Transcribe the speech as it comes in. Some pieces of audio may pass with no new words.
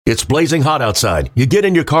It's blazing hot outside. You get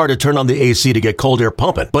in your car to turn on the AC to get cold air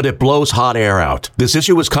pumping, but it blows hot air out. This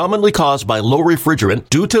issue is commonly caused by low refrigerant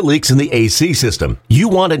due to leaks in the AC system. You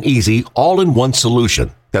want an easy, all-in-one solution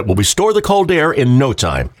that will restore the cold air in no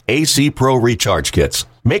time. AC Pro Recharge Kits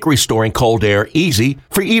make restoring cold air easy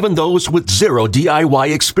for even those with zero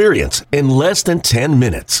DIY experience in less than 10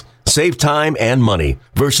 minutes. Save time and money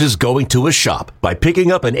versus going to a shop by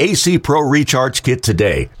picking up an AC Pro Recharge Kit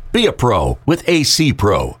today. Be a pro with AC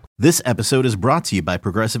Pro. This episode is brought to you by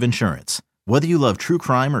Progressive Insurance. Whether you love true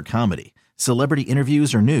crime or comedy, celebrity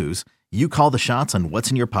interviews or news, you call the shots on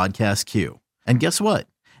what's in your podcast queue. And guess what?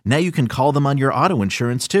 Now you can call them on your auto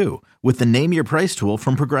insurance too with the Name Your Price tool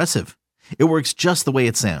from Progressive. It works just the way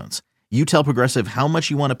it sounds. You tell Progressive how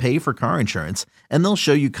much you want to pay for car insurance, and they'll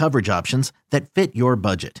show you coverage options that fit your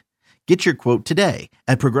budget. Get your quote today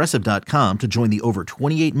at Progressive.com to join the over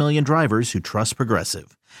 28 million drivers who trust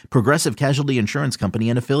Progressive. Progressive Casualty Insurance Company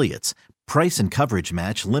and Affiliates. Price and coverage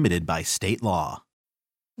match limited by state law.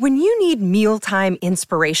 When you need mealtime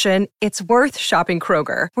inspiration, it's worth shopping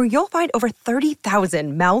Kroger, where you'll find over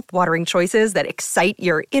 30,000 mouth-watering choices that excite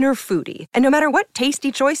your inner foodie. And no matter what tasty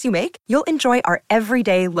choice you make, you'll enjoy our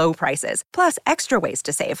everyday low prices, plus extra ways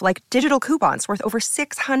to save, like digital coupons worth over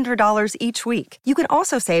 $600 each week. You can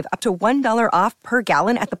also save up to $1 off per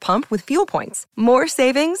gallon at the pump with fuel points. More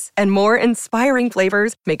savings and more inspiring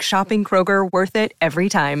flavors make shopping Kroger worth it every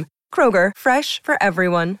time. Kroger, fresh for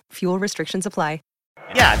everyone. Fuel restrictions apply.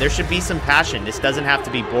 Yeah, there should be some passion. This doesn't have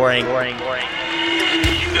to be boring. You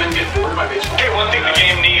guys get bored by baseball. Hey, one thing the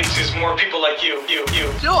game needs is more people like you.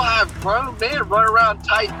 Still have grown men run around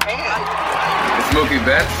tight pants. It's Mookie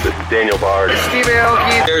Betts. This is Daniel Bard. It's Steve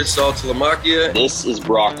Aoki. There's Sal Talamacchia. This is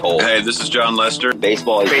Brock Holt. Hey, this is John Lester.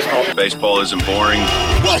 Baseball isn't boring.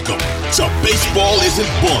 Welcome to Baseball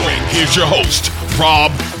Isn't Boring. Here's your host,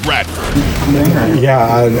 Rob Bradford. Yeah,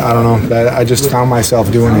 I don't know. I just found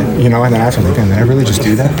myself doing it, and then after, like, did I really just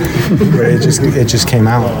do that? But it just came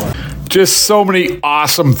out. Just so many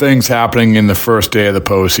awesome things happening in the first day of the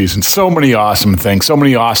postseason. So many awesome things, so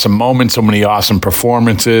many awesome moments, so many awesome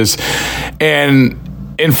performances. And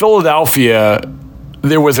in Philadelphia,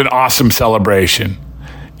 there was an awesome celebration.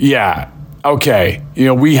 Yeah. Okay,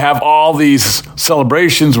 we have all these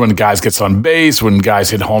celebrations when guys gets on base, when guys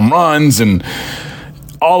hit home runs, and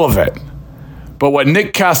all of it. But what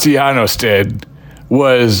Nick Castellanos did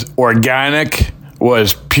was organic,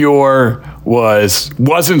 was pure,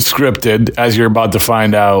 wasn't scripted, as you're about to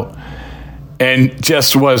find out, and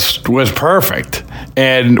just was perfect.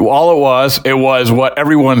 And all it was what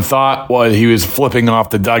everyone thought was he was flipping off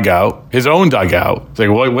the dugout, his own dugout. It's like,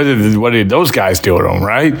 what did those guys do to him,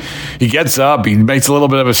 right? He gets up, he makes a little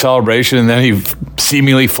bit of a celebration, and then he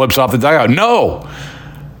seemingly flips off the dugout. No.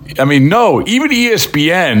 Even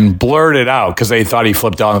ESPN blurred it out because they thought he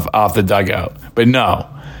flipped off the dugout. But no,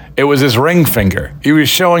 it was his ring finger. He was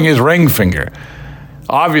showing his ring finger.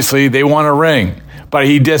 Obviously, they want a ring. But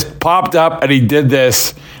he just popped up and he did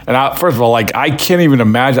this. And first of all, I can't even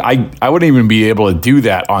imagine. I wouldn't even be able to do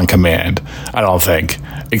that on command, I don't think.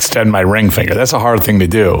 Extend my ring finger. That's a hard thing to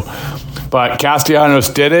do. But Castellanos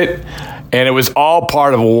did it, and it was all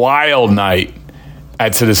part of a wild night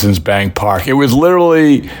at Citizens Bank Park. It was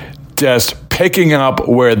literally just picking up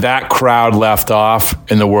where that crowd left off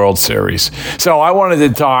in the World Series. So I wanted to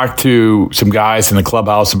talk to some guys in the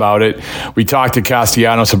clubhouse about it. We talked to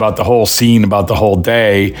Castellanos about the whole scene, about the whole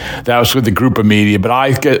day. That was with the group of media. But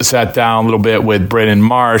I sat down a little bit with Brendan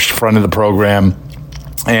Marsh, friend of the program.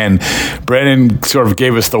 And Brendan sort of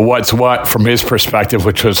gave us the what's what from his perspective,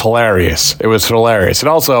 which was hilarious. It was hilarious. And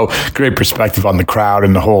also great perspective on the crowd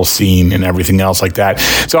and the whole scene and everything else like that.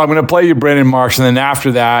 So I'm going to play you Brendan Marsh, and then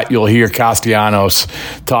after that, you'll hear Castellanos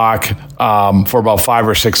talk for about 5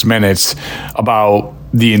 or 6 minutes about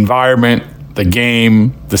the environment, the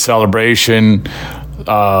game, the celebration,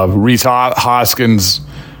 Rhys Hoskins,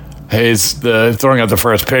 the throwing out the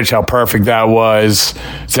first pitch, how perfect that was,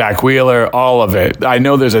 Zach Wheeler, all of it. I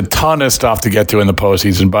know there's a ton of stuff to get to in the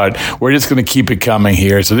postseason, but we're just going to keep it coming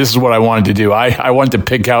here. So this is what I wanted to do. I wanted to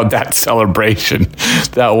pick out that celebration,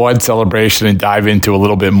 that one celebration, and dive into a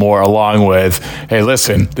little bit more, along with, hey,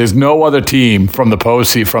 listen, there's no other team from the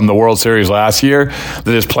postseason, from the World Series last year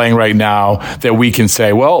that is playing right now that we can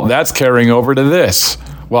say, well, that's carrying over to this.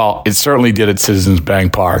 Well, it certainly did at Citizens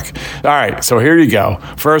Bank Park. All right, so here you go.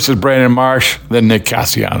 First is Brandon Marsh, then Nick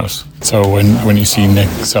Castellanos. So when you see Nick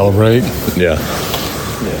celebrate,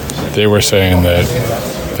 they were saying that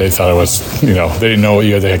they thought it was, they didn't know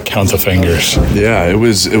you had to count the fingers. Yeah, it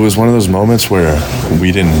was one of those moments where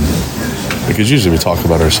we didn't, because usually we talk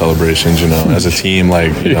about our celebrations, as a team,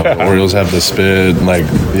 the Orioles have the spit,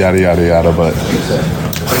 yada, yada, yada, but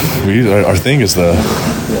our thing is the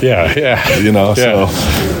you know. So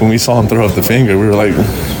when we saw him throw up the finger, we were like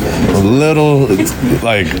a little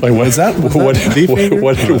like what is that?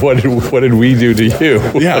 What did we do to you?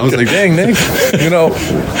 Yeah, I was like, dang, Nick, you know,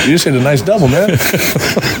 you just hit a nice double, man.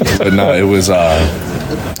 But no, it was.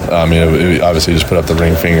 I mean, it obviously just put up the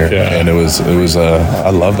ring finger, and it was. I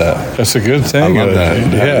love that. That's a good thing. I love that.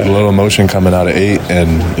 Yeah, a little emotion coming out of 8,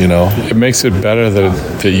 and you know, it makes it better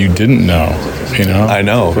that you didn't know. You know, I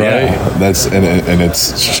know, right? Yeah. That's and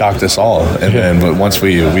it's shocked us all. And then, but once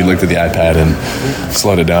we looked at the iPad and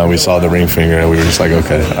slowed it down, we saw the ring finger, and we were just like,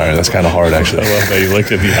 okay, all right, that's kind of hard, actually. I love that you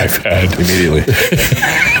looked at the iPad immediately.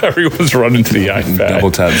 Everyone's running to the iPad.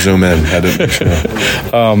 Double tap, zoom in. Had to make sure.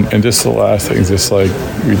 And just the last thing, just like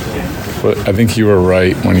I think you were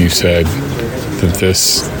right when you said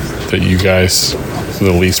that you guys were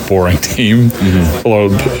the least boring team. Mm-hmm. Well,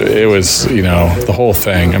 it was, you know, the whole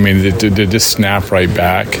thing. I mean, did it just snap right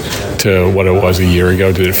back to what it was a year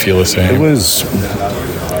ago? Did it feel the same? It was,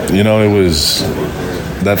 you know, it was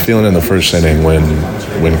that feeling in the first inning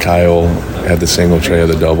when Kyle had the single, Trey had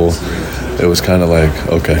the double. It was kind of like,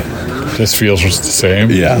 okay. This feels just the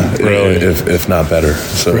same. Yeah, really, if not better.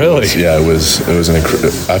 So really, it was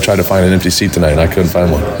I tried to find an empty seat tonight, and I couldn't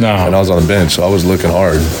find one. No, and I was on the bench, so I was looking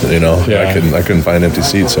hard. You know, yeah. I couldn't find an empty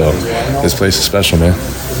seat. So this place is special, man.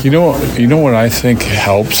 You know what I think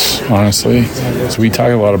helps, honestly. So we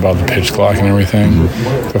talk a lot about the pitch clock and everything.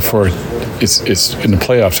 Mm-hmm. Before it's in the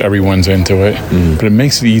playoffs, everyone's into it, but it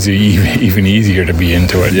makes it even easier to be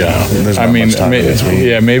into it. Yeah, now. I mean,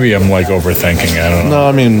 maybe I'm like overthinking. I don't know. No,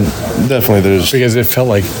 I mean, definitely there's because it felt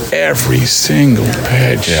like every single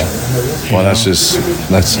pitch. Yeah. Well, that's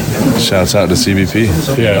shouts out to CBP.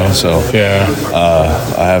 Yeah. You know? So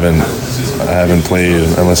I haven't played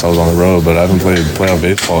unless I was on the road, but I haven't played playoff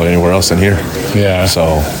baseball anywhere else than here. Yeah.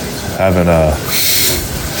 So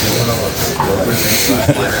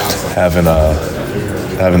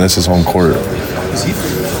having this as home court,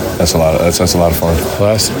 that's a lot of fun.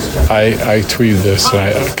 I tweeted this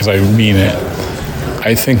because I mean it.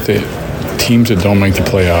 I think that teams that don't make the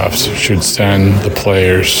playoffs should send the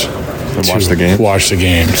players to watch the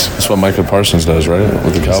games. That's what Micah Parsons does, right?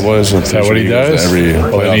 With the Cowboys. Is that what he does? Every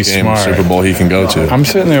playoff game, smart. Super Bowl he can go to. I'm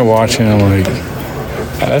sitting there watching, I'm like,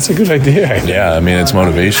 that's a good idea. Yeah, I mean, it's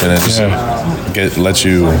motivation. It just lets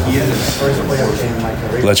you.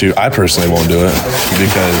 I personally won't do it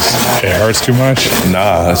because it hurts too much.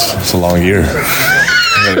 Nah, it's a long year.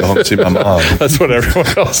 I gotta go home and see my mom. That's what everyone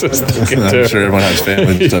else is thinking too. I'm sure everyone has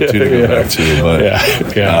family and stuff too to go back to, but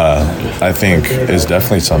I think it's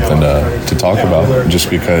definitely something to talk about.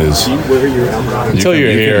 Just because until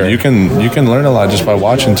you're here, you can learn a lot just by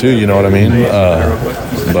watching too. You know what I mean?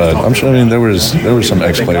 But I'm sure. I mean, there was some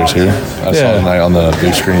ex-players here. I saw them on the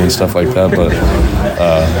big screen and stuff like that. But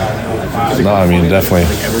no, I mean, definitely.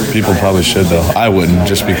 People probably should though. I wouldn't,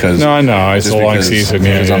 just because. No, I know it's a long season.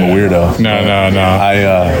 Because I'm a weirdo. No.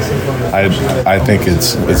 I think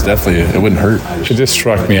it's definitely, it wouldn't hurt. It just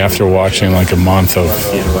struck me after watching like a month of,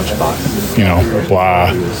 blah,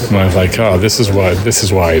 and I was like, oh, this is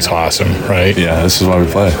why it's awesome, right? Yeah, this is why we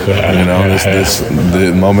play.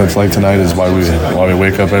 The moments like tonight is why we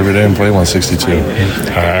wake up every day and play 162.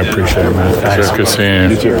 I appreciate it, man. It's good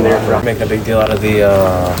seeing you. Making a big deal out of the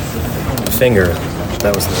finger.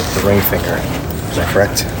 That was the ring finger. Is that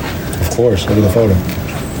correct? Of course. Look at the photo.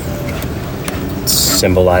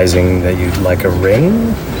 Symbolizing that you like a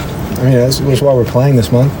ring? I mean, that's why we're playing this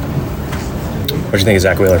month. What do you think of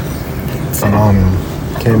Zach Wheeler? Phenomenal.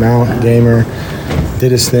 Came out, gamer,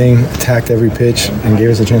 did his thing, attacked every pitch, and gave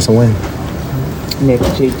us a chance to win. Nick,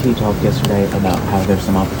 JT talked yesterday about how there's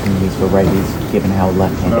some opportunities for righties, given how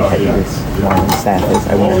left-handed heavy this Marlins staff is.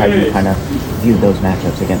 I wonder how you kind of viewed those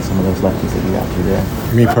matchups against some of those lefties that you got through there.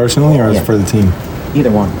 Me personally, or for the team?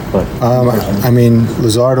 Either one, but I mean,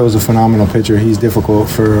 Luzardo is a phenomenal pitcher. He's difficult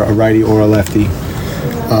for a righty or a lefty.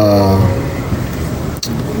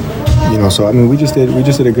 So I mean, we just did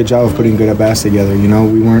a good job of putting good at bats together.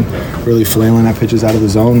 We weren't really flailing at pitches out of the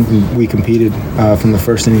zone. We competed from the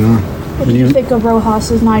first inning on. What do you think of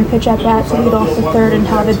Rojas's 9-pitch at bat to lead off the third, and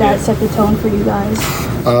how did that set the tone for you guys?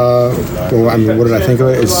 Well, I mean, what did I think of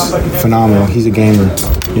it? It's phenomenal. He's a gamer,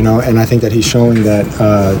 and I think that he's showing that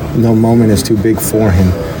no moment is too big for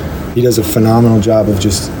him. He does a phenomenal job of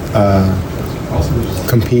just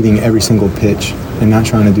competing every single pitch and not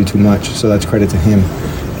trying to do too much. So that's credit to him,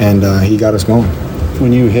 and he got us going.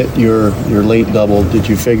 When you hit your late double, did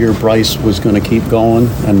you figure Bryce was going to keep going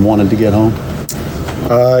and wanted to get home?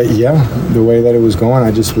 Yeah, the way that it was going,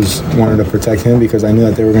 I just wanted to protect him because I knew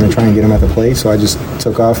that they were going to try and get him at the plate. So I just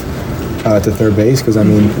took off to third base because, I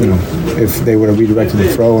mean, if they would have redirected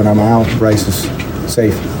the throw and I'm out, Bryce is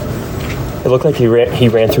safe. It looked like he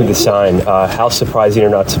ran through the sign. How surprising or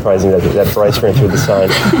not surprising that Bryce ran through the sign?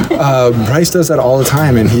 Bryce does that all the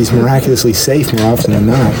time, and he's miraculously safe more often than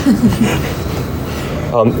not.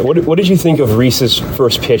 What did you think of Reese's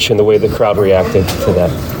first pitch and the way the crowd reacted to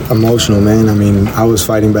that? Emotional, man. I mean, I was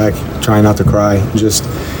fighting back, trying not to cry. Just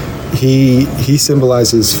he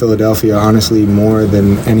symbolizes Philadelphia, honestly, more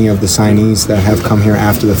than any of the signees that have come here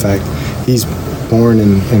after the fact. He's born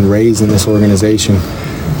and raised in this organization.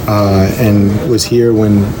 And was here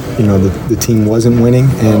when the team wasn't winning,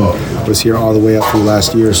 and was here all the way up through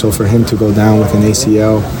last year. So for him to go down with an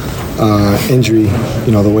ACL injury,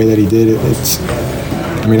 the way that he did it,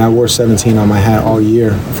 I wore 17 on my hat all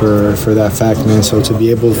year for that fact, man. So to be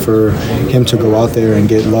able for him to go out there and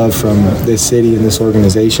get love from this city and this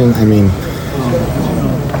organization,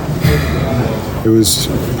 it was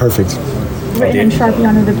perfect. Written in Sharpie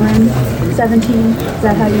under the brim, 17. Is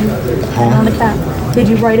that how you on the cap? Did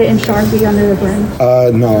you write it in Sharpie under the brim?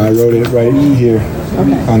 No, I wrote it right here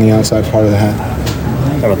on the outside part of the hat.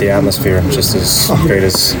 How about the atmosphere? Just as great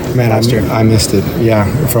as last year? I missed it. Yeah.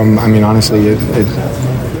 Honestly,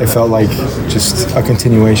 it felt like just a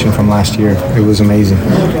continuation from last year. It was amazing.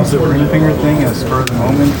 Was the ring finger thing a spur of the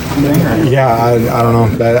moment thing? Or? Yeah, I don't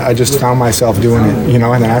know. I just found myself doing it, and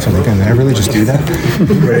then after I'm like, did I really just do that?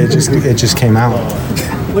 But it just came out.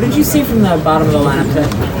 What did you see from the bottom of the lineup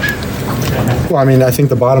today? Well, I think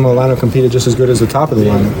the bottom of the lineup competed just as good as the top of the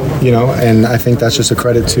lineup, and I think that's just a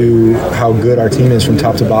credit to how good our team is from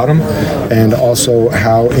top to bottom, and also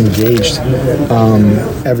how engaged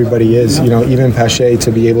everybody is. Even Pache,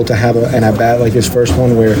 to be able to have an at-bat like his first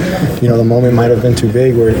one where, the moment might have been too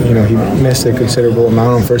big, where, he missed a considerable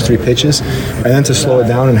amount on the first 3 pitches, and then to slow it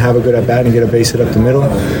down and have a good at-bat and get a base hit up the middle.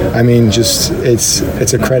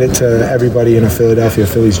 It's a credit to everybody in a Philadelphia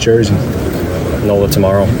Phillies jersey. Nola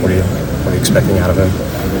tomorrow, what are you expecting out of him?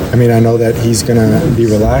 I know that he's going to be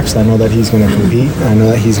relaxed. I know that he's going to compete. I know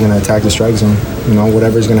that he's going to attack the strike zone.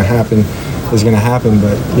 Whatever's going to happen is going to happen.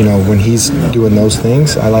 But, when he's doing those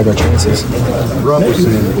things, I like our chances. Rob was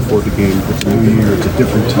saying before the game, it's a new year, it's a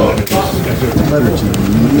different team. It's a better team.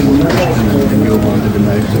 And you'll on to the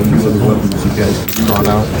night, so new other weapons you guys have brought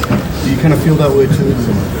out. Do you kind of feel that way too?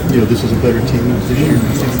 This is a better team this year?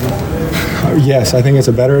 Yes, I think it's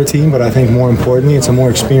a better team, but I think more importantly, it's a more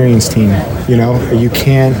experienced team. You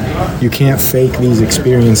can't fake these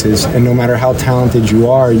experiences, and no matter how talented you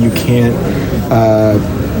are, you can't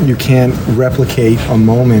replicate a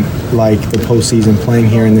moment like the postseason playing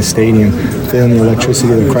here in this stadium, feeling the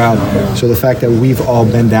electricity of the crowd. So the fact that we've all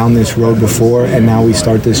been down this road before, and now we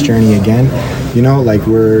start this journey again,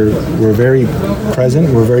 we're very present,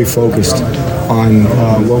 we're very focused on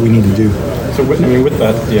what we need to do. So, with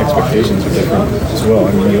that, the expectations are different as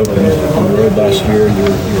well. You opened on the road last year, you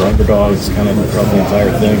were underdogs kind of throughout the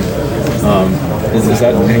entire thing. Is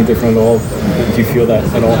that any different at all? Do you feel that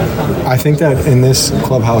at all? I think that in this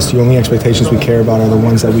clubhouse, the only expectations we care about are the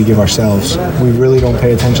ones that we give ourselves. We really don't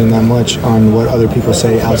pay attention that much on what other people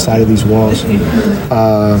say outside of these walls. And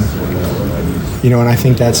I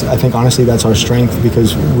think honestly that's our strength,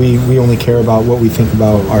 because we only care about what we think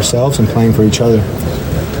about ourselves and playing for each other.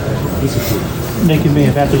 Nick and me,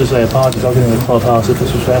 if after this I apologize, I'll get in the clubhouse. If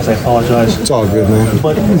this was fast, I apologize. It's all good, man.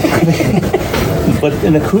 But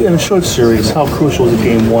in a short series, how crucial is it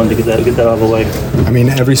game 1 to get that out of the way?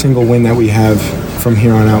 Every single win that we have from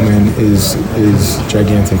here on out, man, is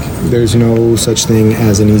gigantic. There's no such thing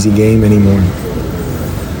as an easy game anymore.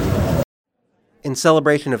 In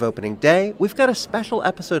celebration of opening day, we've got a special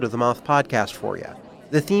episode of the Moth Podcast for you.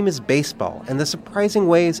 The theme is baseball and the surprising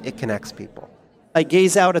ways it connects people. I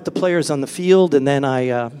gaze out at the players on the field, and then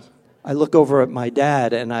I look over at my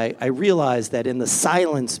dad, and I realize that in the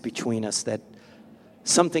silence between us that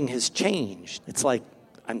something has changed. It's like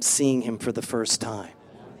I'm seeing him for the first time.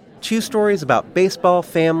 2 stories about baseball,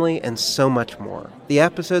 family, and so much more. The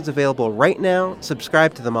episode's available right now.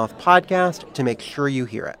 Subscribe to the Moth Podcast to make sure you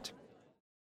hear it.